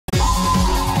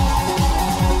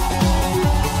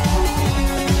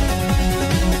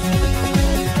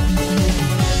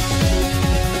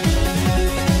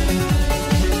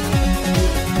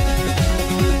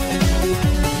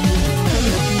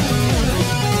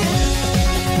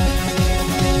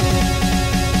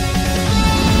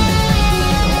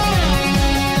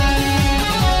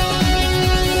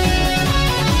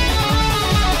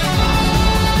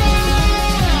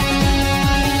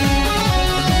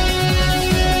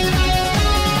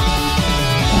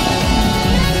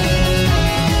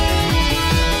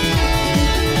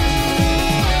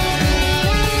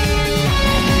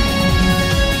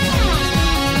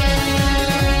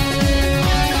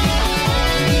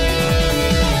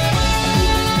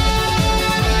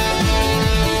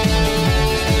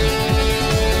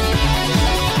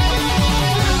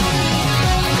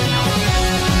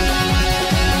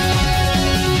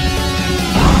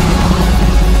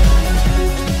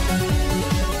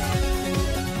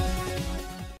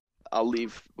I'll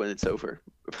leave when it's over.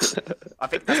 I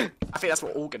think that's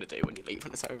what we're all gonna do when you leave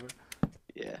when it's over.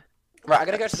 Yeah. Right, I'm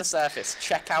gonna go to the surface,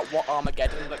 check out what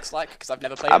Armageddon looks like, because I've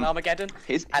never played an Armageddon.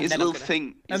 His little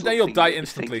thing. And then you'll die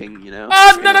instantly. Thinking, you know?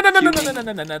 Ah, no,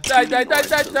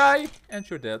 die, and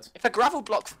you're dead. If a gravel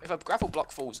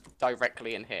block falls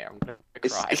directly in here, I'm gonna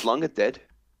cry. Is Longa dead?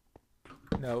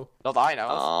 No. Not that I know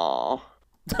of.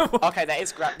 Aww. Okay,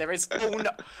 there is. Oh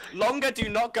no, Longa, do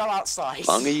not go outside.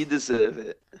 Longa, you deserve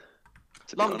it.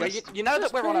 Longa, you know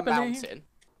that we're on a mountain.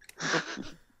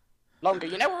 Longa,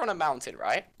 you know we're on a mountain,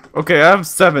 right? Okay, I have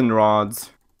 7 rods.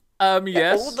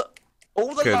 Yes.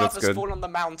 All the lava's fallen on the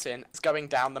mountain. It's going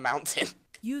down the mountain.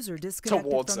 User disconnected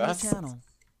towards from us. the channel.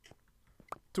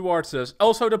 Towards us.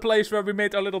 Also the place where we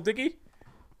made our little diggy.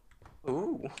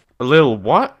 Ooh. A little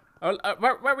what?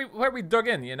 Where we dug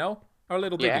in, you know? Our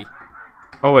little diggy.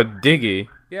 Oh, a diggy.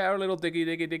 Yeah, our little diggy.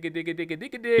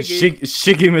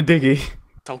 Shiggy my diggy.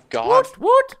 Oh god.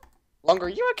 What? Longa, are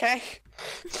you okay?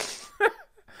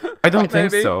 I don't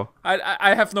think so.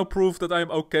 I have no proof that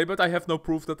I'm okay, but I have no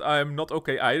proof that I'm not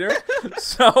okay either.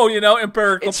 So, you know,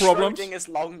 empirical problems. Schrödinger's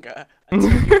longer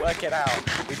until you work it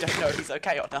out. We don't know if he's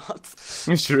okay or not.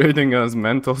 Schrödinger's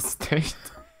mental state.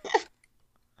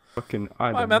 Fucking,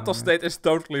 My mental state is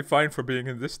totally fine for being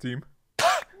in this team.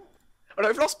 Oh no,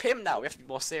 we've lost Pim now. We have to be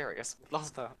more serious.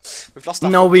 We've lost.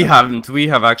 No, we haven't. We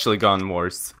have actually gone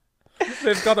worse.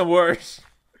 They've gotten worse.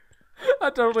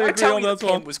 I totally agree on that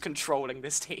one. Pim was controlling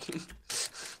this team.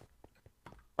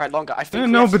 Right, Longa, I think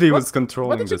nobody was controlling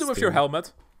What did you this do with team. your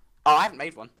helmet? Oh, I haven't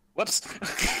made one. Whoops.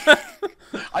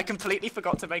 I completely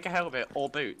forgot to make a helmet or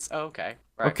boots. Oh, okay.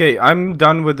 Right. Okay, I'm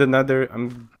done with another.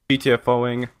 I'm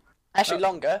GTFOing. Actually,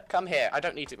 Longa, come here. I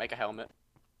don't need to make a helmet.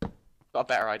 Got a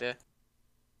better idea.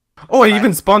 Oh, I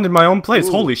even spawned in my own place.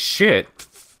 Ooh. Holy shit.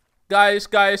 Guys,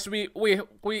 we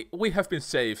have been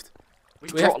saved.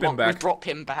 We have Pim back. We brought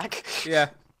Pim back. Yeah,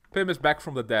 Pim is back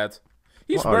from the dead.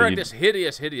 He's wearing this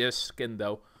hideous skin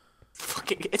though.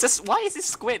 Fucking, why is this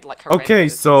squid like horrendous? Okay,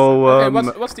 so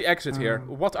okay, what's the exit here?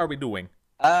 What are we doing?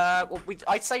 Well,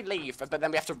 I'd say leave, but then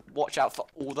we have to watch out for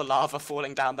all the lava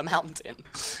falling down the mountain.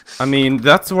 I mean,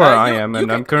 that's where I am,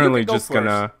 and I'm currently just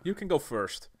gonna. You can go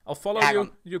first. I'll follow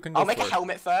you. You can go I'll make first. a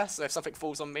helmet first, so if something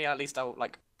falls on me, at least I'll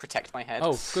like protect my head.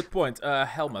 Oh, good point.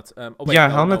 Helmet. Oh, wait, yeah,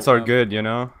 no, helmets are good, you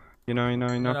know. No,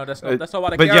 that's not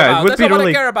what I but care yeah, about. It would That's be not really, what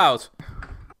I care about.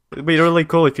 It'd be really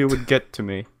cool if you would get to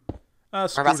me.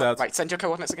 Screw that. Right, send your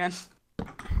coordinates again.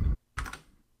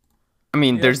 I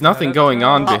mean, there's nothing going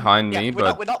on behind me,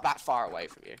 but we're not that far away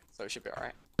from you, so it should be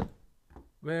alright.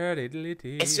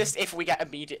 It's just if we get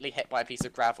immediately hit by a piece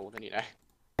of gravel, then you know.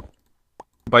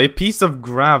 By a piece of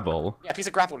gravel? Yeah, a piece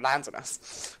of gravel lands on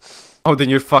us. Oh, then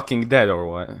you're fucking dead, or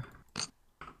what?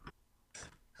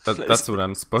 That's what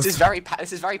I'm supposed to.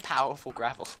 This is very powerful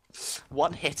gravel.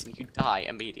 One hit and you die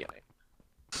immediately.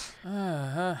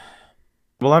 Well,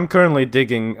 I'm currently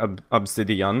digging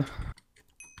obsidian.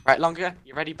 Right, Longa,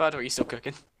 you ready, bud, or are you still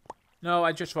cooking? No,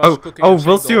 I just was cooking. Oh,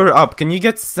 whilst you're up, can you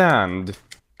get sand?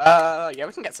 Yeah,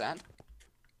 we can get sand.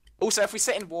 Also, if we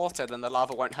sit in water, then the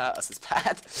lava won't hurt us as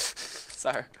bad.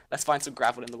 So, let's find some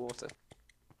gravel in the water.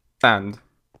 Sand.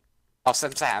 Oh,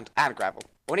 some sand and gravel.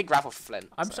 We need gravel for flint.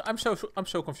 I'm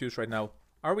so confused right now.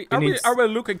 Are we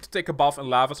looking to take a bath in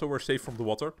lava so we're safe from the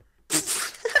water?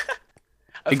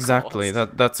 Exactly.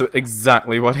 That's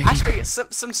exactly what. Actually,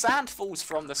 some sand falls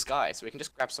from the sky, so we can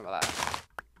just grab some of that.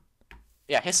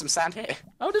 Yeah, here's some sand here.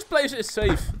 Oh, this place is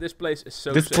safe. This place is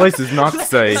so safe. This place is not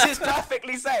safe. This is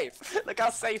perfectly safe. Look how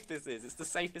safe this is. It's the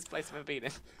safest place I've ever been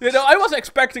in. You know, I was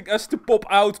expecting us to pop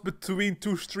out between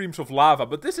two streams of lava,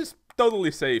 but this is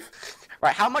totally safe.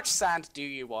 Right, how much sand do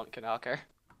you want, Kanako?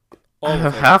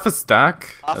 Half a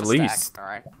stack, Half at a least. Stack. All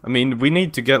right. I mean, we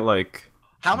need to get like.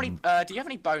 How many? Do you have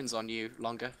any bones on you,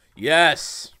 Longa?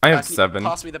 Yes. I have 7.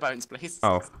 Pass me the bones, please.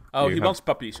 Oh. Oh, he wants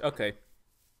puppies. Okay.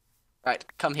 Right,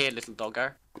 come here, little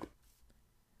doggo.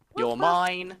 You're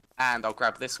mine, and I'll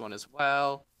grab this one as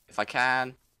well, if I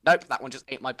can. Nope, that one just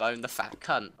ate my bone, the fat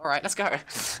cunt. Alright, let's go.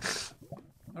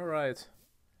 Alright.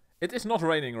 It is not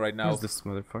raining right now. Who's this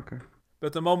motherfucker?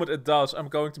 But the moment it does, I'm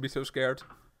going to be so scared.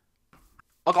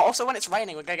 Oh god, also when it's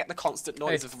raining, we're gonna get the constant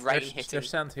noise of rain hitting.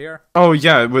 There's sand here. Oh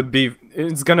yeah,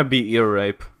 it's gonna be ear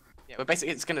rape. Yeah, but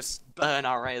basically it's gonna burn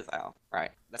our ears out.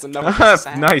 Right, that's another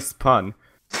sand. Nice pun.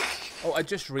 Oh, I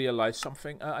just realized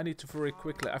something. I need to very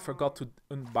quickly. I forgot to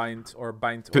unbind or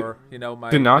bind or you know my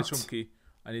zoom key.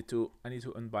 I need to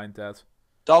unbind that.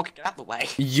 Dog, get out of the way.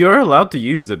 You're allowed to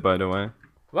use it, by the way.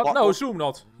 What? No, zoom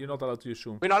not. You're not allowed to use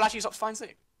zoom. We're not allowed to use Optifine Zoom.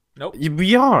 Nope.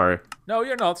 We are. No,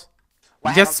 you're not.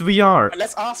 Well, yes, we are.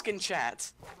 Let's ask in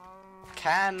chat.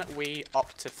 Can we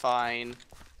Optifine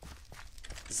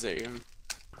Zoom.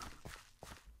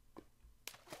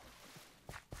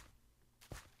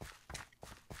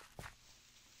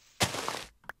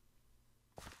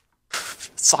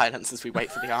 Silence as we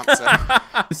wait for the answer.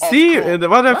 See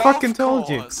what I fucking told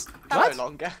you. Hello,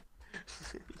 Longa.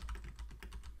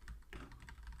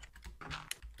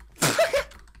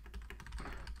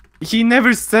 He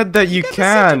never said that you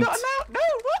can't. No,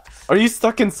 what? Are you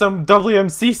stuck in some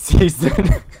WMC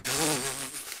season?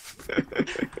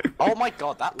 Oh my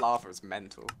god, that lava is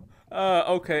mental.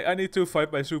 Okay, I need to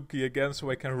fight my zoom key again so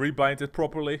I can rebind it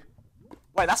properly.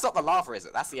 Wait, that's not the lava, is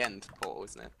it? That's the end portal,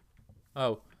 isn't it?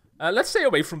 Oh. Let's stay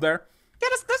away from there. Yeah,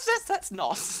 that's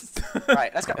not.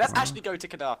 Right, let's go. Let's actually go to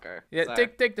Kadako. Yeah, so.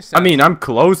 take the sand. I mean, I'm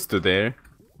close to there.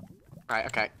 Right,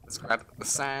 okay. Let's grab the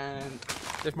sand.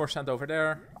 There's more sand over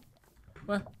there.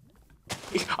 What?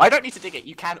 I don't need to dig it.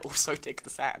 You can also dig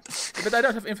the sand. But I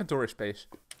don't have inventory space.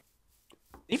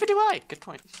 Neither do I. Good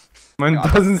point. Mine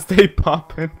doesn't stay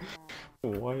popping.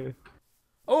 Why?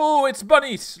 Oh, it's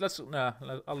bunnies!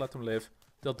 I'll let them live.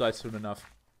 They'll die soon enough.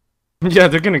 Yeah,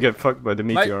 they're gonna get fucked by the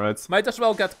meteorites. Might as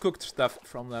well get cooked stuff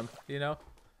from them, you know?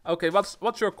 Okay,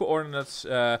 what's your coordinates,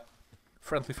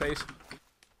 friendly face?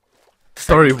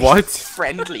 Sorry, what?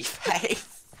 Friendly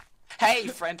face. Hey,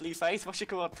 friendly face, what's your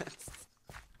coordinates?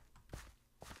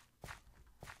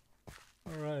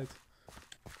 Alright.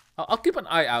 I'll keep an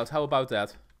eye out, how about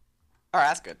that? Alright,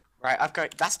 that's good. Right,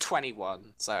 that's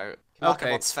 21, so...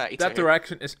 Okay, 32. that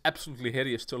direction is absolutely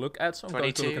hideous to look at, so I'm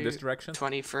going to look in this 22, direction.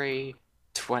 23,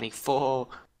 24...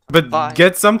 But 5,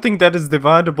 get something that is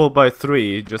divisible by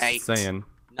 3, just 8, saying.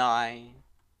 9,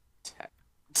 10...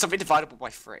 Something divisible by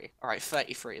 3. Alright,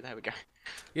 33, there we go.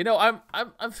 You know,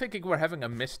 I'm thinking we're having a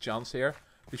mischance here.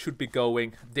 We should be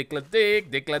going digla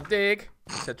dig,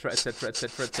 etc, etc,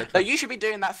 etc, etc. No, you should be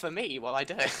doing that for me while I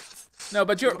do it. No,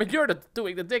 but you're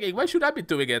doing the digging. Why should I be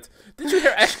doing it? Did you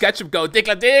hear Ash Ketchum go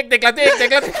digla dig?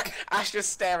 Ash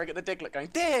just staring at the Diglett going,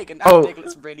 dig! And now Oh,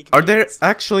 Diglett's really confused. are there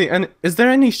actually any? Is there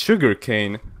any sugar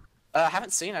cane? I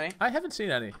haven't seen any. I haven't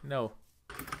seen any. No.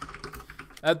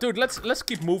 Dude, let's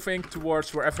keep moving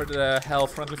towards wherever the hell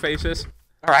friendly face is.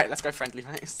 All right, let's go friendly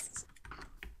face.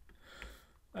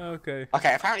 Okay.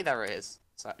 Okay, apparently there is.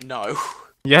 So no.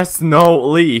 Yes, no,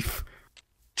 leaf.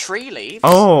 Tree leaves.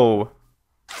 Oh.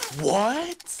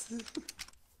 What?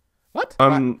 What?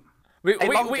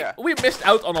 We missed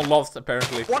out on a lot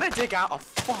apparently. Want to dig out a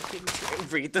fucking tree?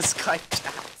 Read the Sky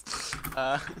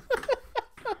chat.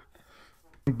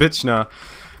 Bitch, nah.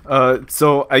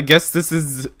 So I guess this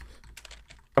is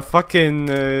a fucking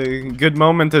good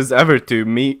moment as ever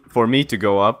for me to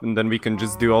go up, and then we can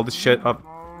just do all the shit up.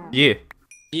 Yeah.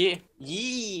 Yeah.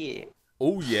 Yeah.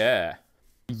 Oh yeah.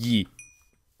 Yeah.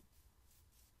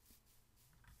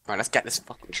 Alright, let's get this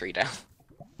fucking tree down.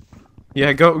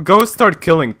 Yeah, go start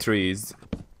killing trees.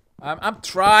 I'm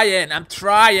trying,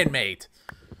 mate.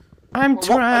 I'm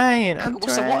trying.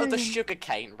 So what are the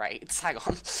sugarcane rates? Hang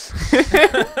on.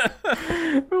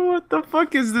 What the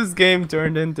fuck is this game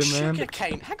turned into, man?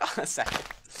 Sugarcane. Hang on a second.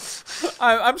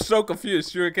 I'm so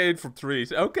confused. Sugarcane from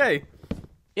trees. Okay.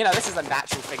 You know, this is a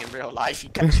natural thing in real life. You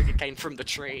get sugarcane from the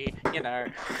tree, you know.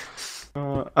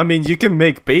 I mean, you can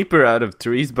make paper out of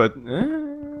trees, but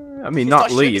I mean,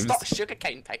 not leaves. It's not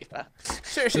sugarcane paper.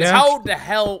 Seriously, Yeah. how the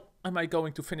hell am I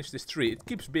going to finish this tree? It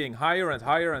keeps being higher and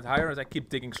higher and higher as I keep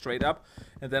digging straight up,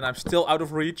 and then I'm still out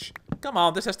of reach. Come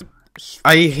on, this has to.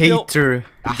 I hate your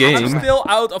game. I'm still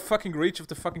out of fucking reach of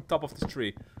the fucking top of the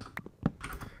tree.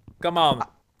 Come on.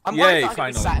 I'm worried Yay, that I'm gonna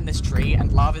be finally. sat in this tree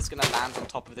and lava's gonna land on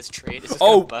top of this tree and it's just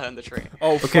gonna burn the tree.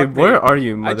 Oh, Okay, fuck where me. are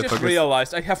you, I just motherfuckers?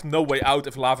 realized I have no way out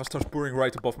if lava starts pouring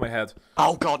right above my head.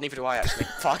 Oh god, neither do I actually.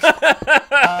 Fuck.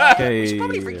 Okay. We should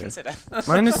probably reconsider.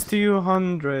 Minus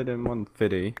 200 and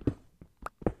 150.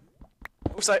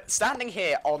 Also, standing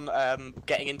here on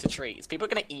getting into trees, people are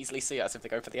gonna easily see us if they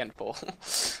go for the end portal.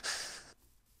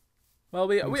 Well,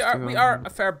 we are a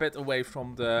fair bit away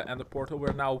from the ender portal.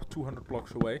 We're now 200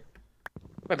 blocks away.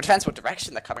 But it depends what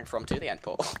direction they're coming from to the end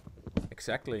portal.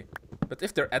 Exactly. But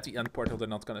if they're at the end portal, they're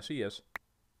not gonna see us.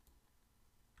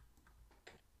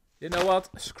 You know what?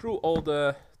 Screw all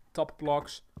the top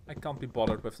blocks. I can't be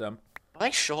bothered with them. Are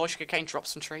they sure sugarcane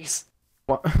drops from trees?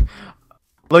 What?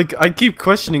 Like, I keep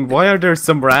questioning, why are there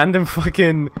some random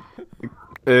fucking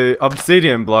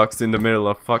obsidian blocks in the middle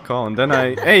of fuck all? And then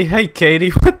hey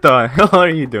Katie, what the hell are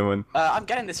you doing? I'm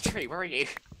getting this tree, where are you?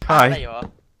 Hi. Ah, there you are.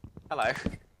 Hello.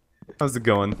 How's it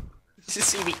going? Just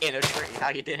see me in a tree, how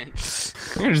you doing?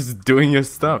 You're just doing your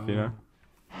stuff, you know?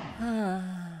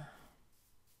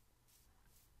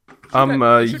 should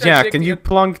I yeah, dig can the you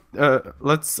plunk,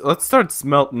 let's start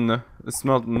smelting.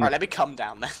 Alright, let me come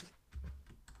down then.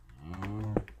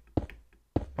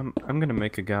 I'm gonna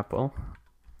make a gapple.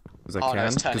 Because I Oh, no, can,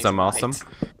 it's turning because I'm to awesome.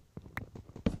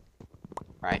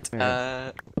 Right,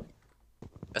 Yeah.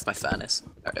 There's my furnace.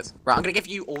 There it is. Right, I'm gonna give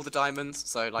you all the diamonds,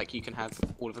 so like you can have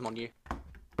all of them on you.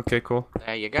 Okay, cool.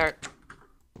 There you go.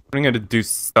 I'm gonna do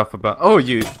stuff about. Oh,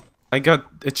 I got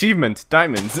achievement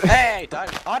diamonds. Hey,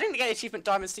 diamond. Oh, I didn't get achievement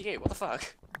diamonds to you. What the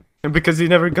fuck? Because you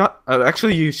never got.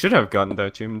 Actually, you should have gotten the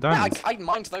achievement Yeah, diamonds. I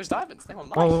mined those diamonds. They were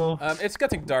mine. Oh. It's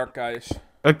getting dark, guys.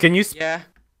 Can you Yeah.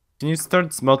 can you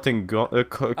start smelting why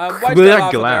is there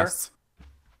lava glass?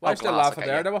 Why Oh, is there glass, lava okay,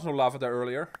 there? yeah. There was no lava there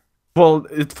earlier. Well,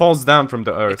 it falls down from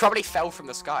the It earth. probably fell from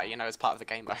the sky, you know, as part of the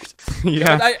game mode.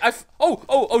 Yeah. But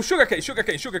oh, sugarcane.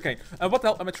 What the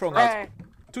hell am I throwing out?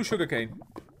 2 sugarcane.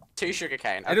 2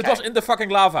 sugarcane. And it was in the fucking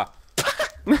lava.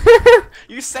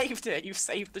 You saved it. You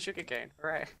saved the sugarcane.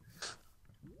 Hooray.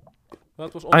 Well,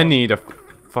 it was I almost- need a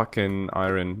fucking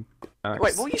iron axe.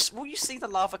 Wait, will you see the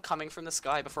lava coming from the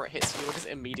sky before it hits you, or does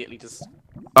it immediately just?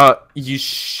 You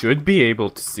should be able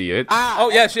to see it. Ah. Oh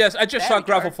yes. I just There saw we go.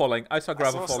 gravel falling. I saw I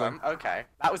gravel saw falling. some. Okay,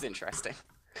 that was interesting.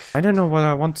 I don't know what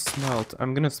I want to smelt.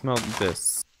 I'm gonna smelt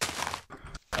this.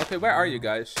 Okay, where are you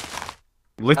guys?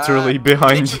 Literally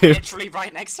behind you. Literally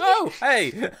right next to you. Oh,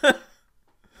 hey!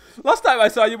 Last time I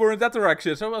saw you were in that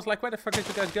direction, so I was like, where the fuck did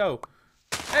you guys go?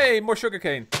 Hey, more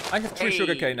sugarcane. I have 3 Hey.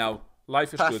 sugarcane now.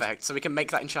 Life is good. Perfect. So we can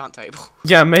make that enchant table.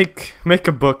 Yeah, make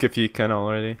a book if you can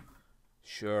already.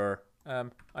 Sure. I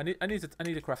need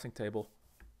a crafting table.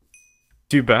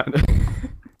 Too bad.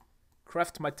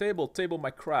 Craft my table, table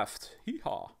my craft. Hee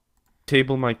haw.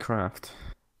 Table my craft.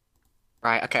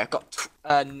 Right. Okay. I've got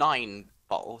 9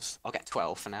 bottles. I'll get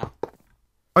 12 for now.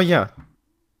 Oh yeah.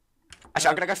 Actually,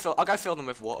 I'm gonna go fill. I'll go fill them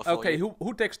with water. For Okay, you.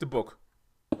 who takes the book?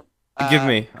 Give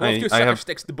me. Who of you I suckers have.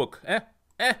 takes the book?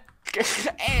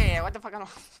 Hey, what the fuck?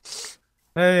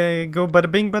 Hey, go bada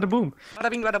bing, bada boom. Bada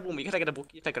bing, bada boom. You can take a book.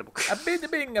 You take a book. A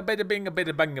bida bing, a bida bing, a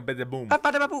bida bang, a bida boom.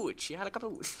 Bada babooch. You had a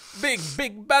couple. Big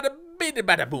bada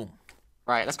bida boom.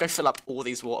 Right. Let's go fill up all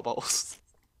these water bottles.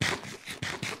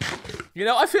 You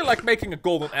know, I feel like making a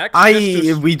golden axe.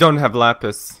 We don't have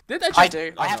lapis. Did I just... I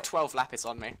do. Oh, I have no. 12 lapis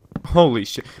on me. Holy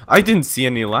shit. I didn't see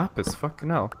any lapis. Fucking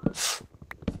hell.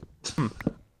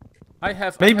 I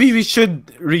have... Maybe we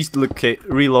should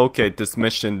relocate this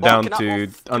mission Well, down can I- to can I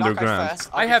go underground. first?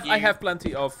 I I'll give have you-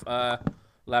 plenty of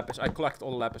lapis. I collect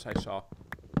all the lapis I saw.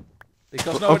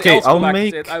 Because nobody Okay, else I'll collected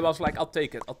make- it, I was like, I'll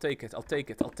take it, I'll take it, I'll take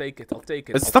it, I'll take it, I'll take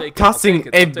it. Let's I'll stop take it, I'll tossing take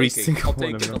it, I'll every take it, single I'll one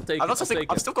take of it, them. I'll take I've it, also I'll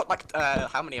take I've it. still got like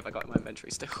how many have I got in my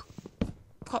inventory still?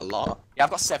 I've got a lot. Yeah, I've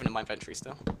got 7 in my inventory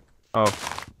still. Oh.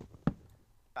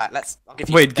 Right, I'll give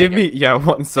you. Wait, there give you go. me. Yeah,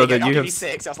 one so There that you go, you I'll have. give you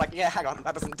 6. I was like, yeah, hang on,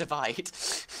 that doesn't divide.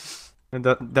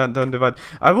 That don't divide.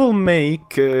 I will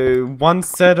make 1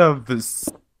 set of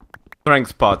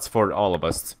strength pots for all of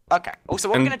us. Okay. Also,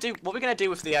 what And- we're gonna do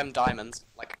with the diamonds?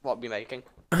 Like, what are we making?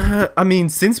 I mean,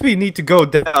 since we need to go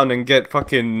down and get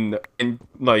fucking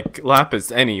like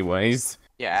lapis anyways,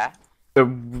 Yeah.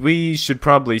 we should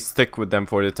probably stick with them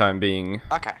for the time being.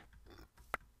 Okay.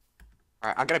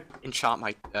 Alright, I'm gonna enchant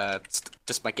my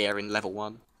just my gear in level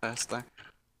 1 first though.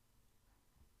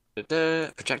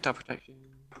 Projectile protection.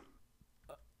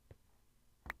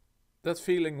 That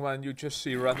feeling when you just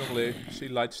see randomly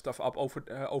light stuff up over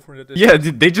the distance. Yeah,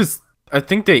 they just. I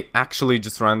think they actually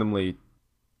just randomly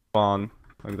spawn.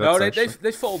 Like No, that's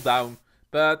they fall down,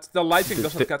 but the lighting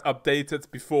doesn't get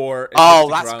updated before it Oh, hits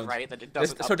the that's ground. great that it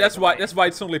doesn't. So update that's the why lighting.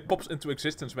 it suddenly pops into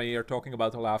existence when you're talking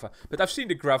about the lava. But I've seen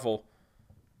the gravel.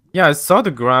 Yeah, I saw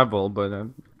the gravel, but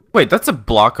wait, that's a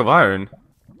block of iron.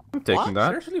 I'm taking What? that.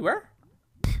 Seriously, where?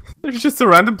 There's just a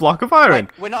random block of iron.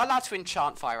 Wait, we're not allowed to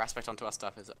enchant fire aspect onto our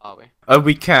stuff, are we?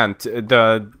 We can't.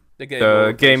 The The game.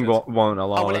 the game won't won't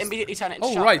allow Oh, will it us. immediately turn it into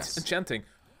Oh sharpness? right, enchanting.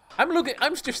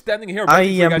 I'm just standing here. I waiting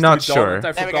for you am guys not to be done, sure. and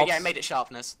I There we go, forgot. yeah, I made it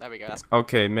sharpness. There we go, that's...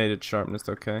 Okay, made it sharpness.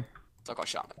 Okay. So I got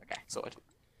sharpness, okay, sorted.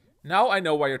 Now I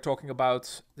know why you're talking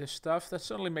about this stuff. That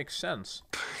suddenly makes sense.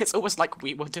 It's almost like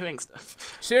we were doing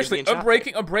stuff. Seriously, With the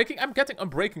enchantment. unbreaking. I'm getting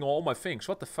unbreaking all my things.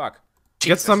 What the fuck? Get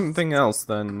Jesus. something else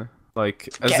then. Like,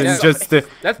 as Get in something.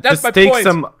 just That's just my take point.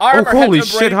 some. Oh, Armor had holy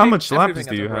shit! How unbreaking, much lapis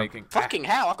everything do had you have? unbreaking. Fucking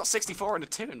hell, I've got 64 and a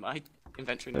 2 in my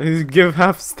inventory now. Give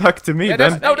half stuck to me Yeah,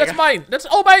 then. that's, no, There you that's go. mine. That's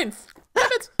all mine. Damn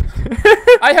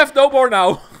it! I have no more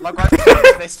now. Like, right,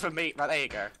 this for me. Right, there you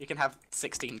go. You can have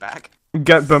 16 back.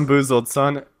 Get bamboozled,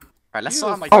 son. Right, let's You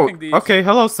start on my... Oh, Fucking these. okay.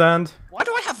 Hello, sand. Why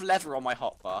do I have leather on my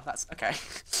hotbar? That's okay.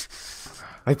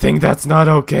 I think that's not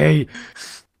okay.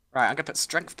 Right, I'm gonna put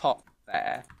strength pot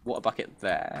there, water bucket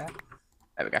there.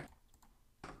 There we go.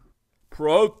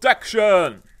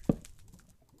 Protection.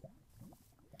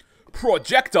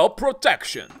 Projectile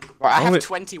protection. Right, I have wait.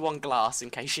 21 glass in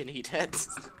case you need it.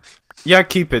 Yeah,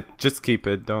 keep it. Just keep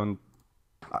it. Don't.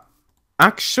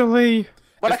 Actually,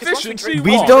 Well, like, it's Efficiency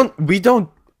one.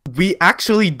 we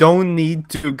actually don't need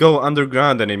to go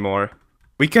underground anymore.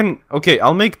 We can. Okay,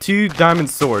 I'll make 2 diamond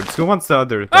swords. Who wants the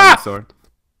other diamond sword?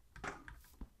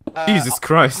 Jesus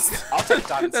Christ. I'll take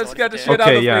diamond That sword. scared the if shit you out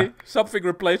Okay, of yeah. me. Something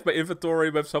replaced my inventory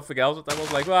with something else, and I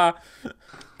was like, ah.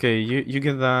 Okay, you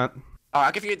get that. do. Alright,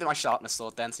 I'll give you my sharpness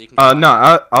sword then, so you can. No,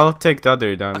 I'll take the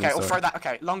other diamond Okay, we'll sword. throw that.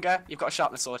 Okay, Longa, you've got a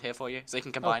sharpness sword here for you, so you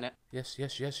can combine it. Yes.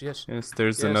 Yes, there's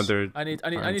Yes. another. I need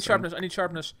diamond sword. sharpness. I need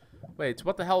sharpness. Wait,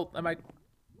 what the hell am I?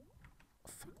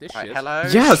 Fuck this Right, shit. hello.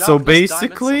 Yeah, so sharpness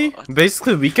diamond sword.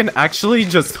 basically we can actually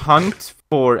just hunt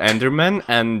for Endermen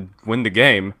and win the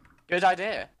game. Good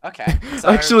idea. Okay. So,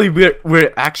 Actually,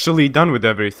 we're actually done with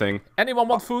everything. Anyone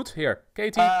want food? Here,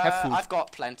 Katie, have food. I've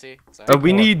got plenty. So.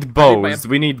 We Or- need I need my bows.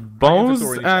 We need bows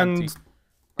inventory is and empty.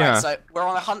 yeah, Right, so we're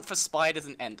on a hunt for spiders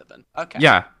and endermen. Okay.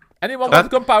 yeah. Anyone That-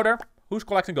 want gunpowder? Who's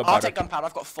collecting I'll gunpowder? take gunpowder.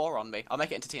 I've got 4 on me. I'll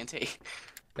make it into TNT.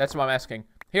 That's what I'm asking.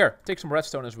 Here, take some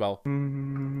redstone as well. Ah,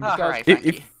 Because hooray, thank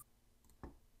you.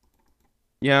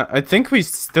 Yeah, I think we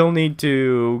still need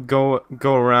to go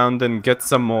around and get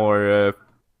some more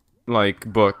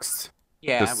like books.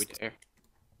 Yeah, just- we do.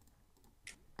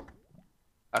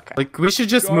 Okay. Like we should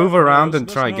just move around and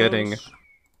try getting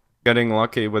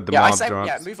lucky with the yeah, I mob say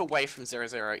drops. move away from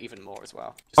 0-0 even more as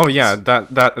well. Just Oh 'cause- yeah,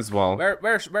 that as well.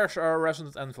 Where's our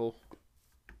resident anvil?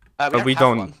 We have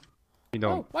don't. one. We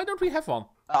don't. Oh, why don't we have one?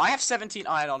 I have 17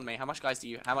 iron on me. How much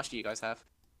do you guys have?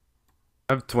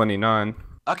 I have 29.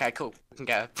 Okay, cool. We can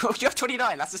get. You have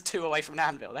 29. That's just 2 away from an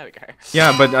anvil. There we go.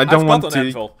 Yeah, but I don't I've want got to. an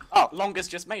anvil. Oh, Longa's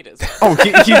just made it. Oh,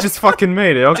 he just fucking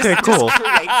made it. Okay, cool. Just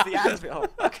creates the anvil.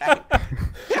 Okay.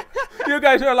 You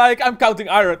guys are like, I'm counting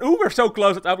iron. Ooh, we're so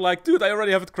close. And I'm like, dude, I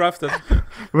already have it crafted.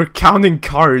 We're counting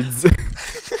cards.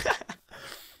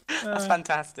 That's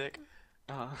fantastic.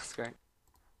 Oh, that's great.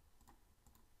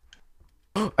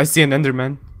 I see an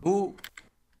Enderman. Ooh.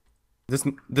 This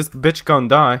bitch gonna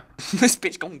die. This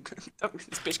bitch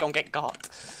gon' get got.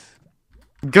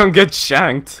 Gonna get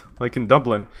shanked, like in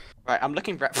Dublin. Right, I'm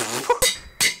looking for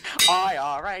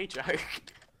IRA joke.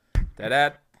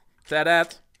 Ta-dat,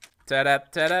 ta-dat,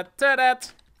 ta-dat, ta-dat,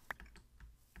 ta-dat.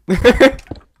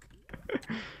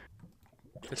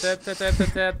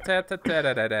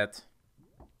 Ta-ta-ta-ta-ta-ta-ta-ta-ta-ta-ta-ta.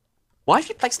 Why have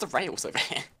you placed the rails over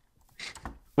here?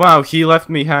 Wow, he left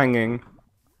me hanging.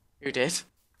 Who did?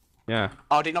 Yeah.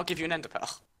 Oh, did he not give you an ender pearl?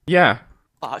 Yeah.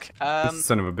 Fuck. This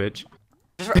son of a bitch.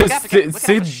 Just look out for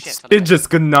shit, Sid just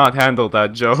could not handle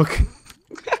that joke.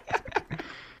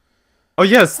 Oh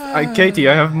yes, Katie,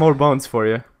 I have more bones for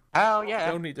you. Oh yeah.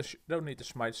 Don't need the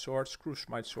smite sword. Screw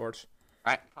smite swords.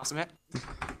 Right, pass them it.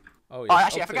 Oh yeah. Oh,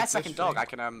 actually, I'll I forgot take second this dog. thing. I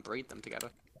can breed them together.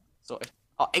 Sorted.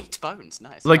 Oh, 8 bones.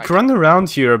 Nice. Like right. run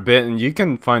around here a bit and you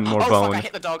can find more Oh fuck! bones. I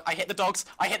hit the dog. I hit the dogs.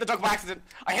 I hit the dog by accident.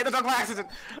 I hit the dog by accident.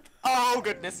 Oh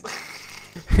goodness.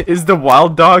 Is the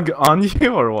wild dog on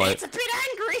you or what? It's a bit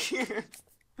angry.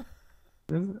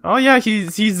 Oh yeah,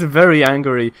 he's very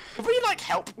angry. Can we like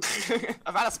help?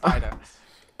 I've had a spider.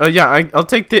 Yeah, I'll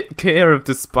take care of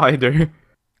the spider.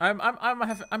 I'm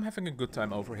having a good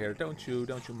time over here. Don't you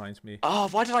mind me? Oh,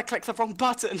 why did I click the wrong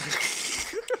button?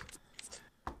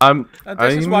 And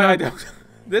this is why I not- don't.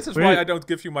 This is Wait. why I don't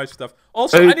give you my stuff.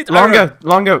 Also, I need iron.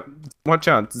 Longa, watch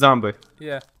out, zombie.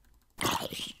 Yeah.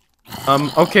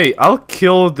 Okay, I'll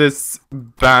kill this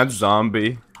bad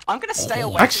zombie. I'm gonna stay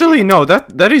away. Actually, no,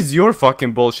 that is your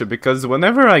fucking bullshit, because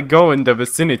whenever I go in the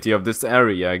vicinity of this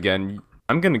area again,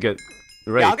 I'm gonna get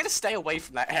raped. Yeah, I'm gonna stay away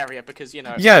from that area because you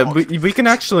know. Yeah, oh, we can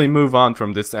actually move on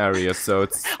from this area, so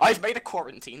it's... I've made a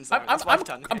quarantine zone. That's what I've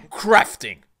done. I'm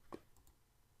crafting.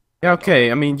 Yeah,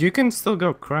 okay, I mean, you can still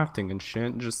go crafting and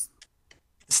shit, just...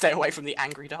 Stay away from the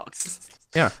angry dogs.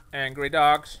 Yeah. Angry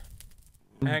dogs.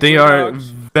 They are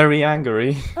very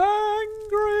angry.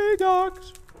 Angry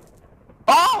dogs.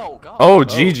 Oh god. Oh,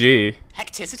 GG.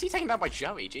 Hecticity taken down by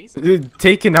Joey. Jesus.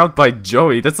 Taken out by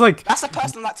Joey, that's like... That's the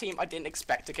person on that team I didn't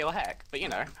expect to kill Heck, but you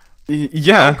know.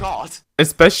 Yeah. Oh god.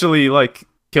 Especially, like,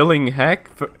 killing Heck.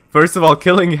 First of all,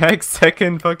 killing Heck.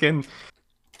 Second, fucking...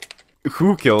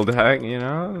 Who killed Heck, you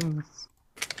know?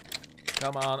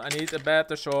 Come on, I need a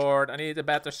better sword. I need a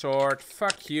better sword.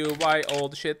 Fuck you, why all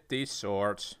the shit these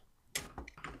swords?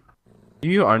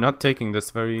 You are not taking this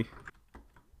very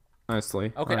nicely.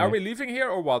 Okay, Alright. are we leaving here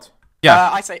or what?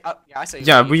 Yeah. I say. I say.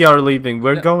 Yeah, leave. we are leaving.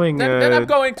 We're Then- going... Then I'm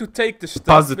going to take the stuff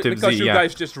positive because Z, you yeah.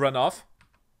 guys just run off.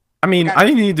 I mean, Okay.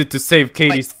 I needed to save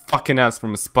Katie's fucking ass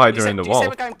from a spider in the Do you say wall.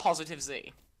 we're going positive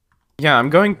Z? Yeah,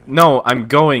 I'm going... No, I'm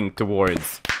going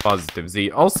towards positive Z.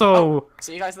 Also,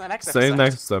 See you guys in the next see you episode.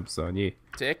 next episode, yeah.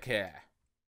 Take care.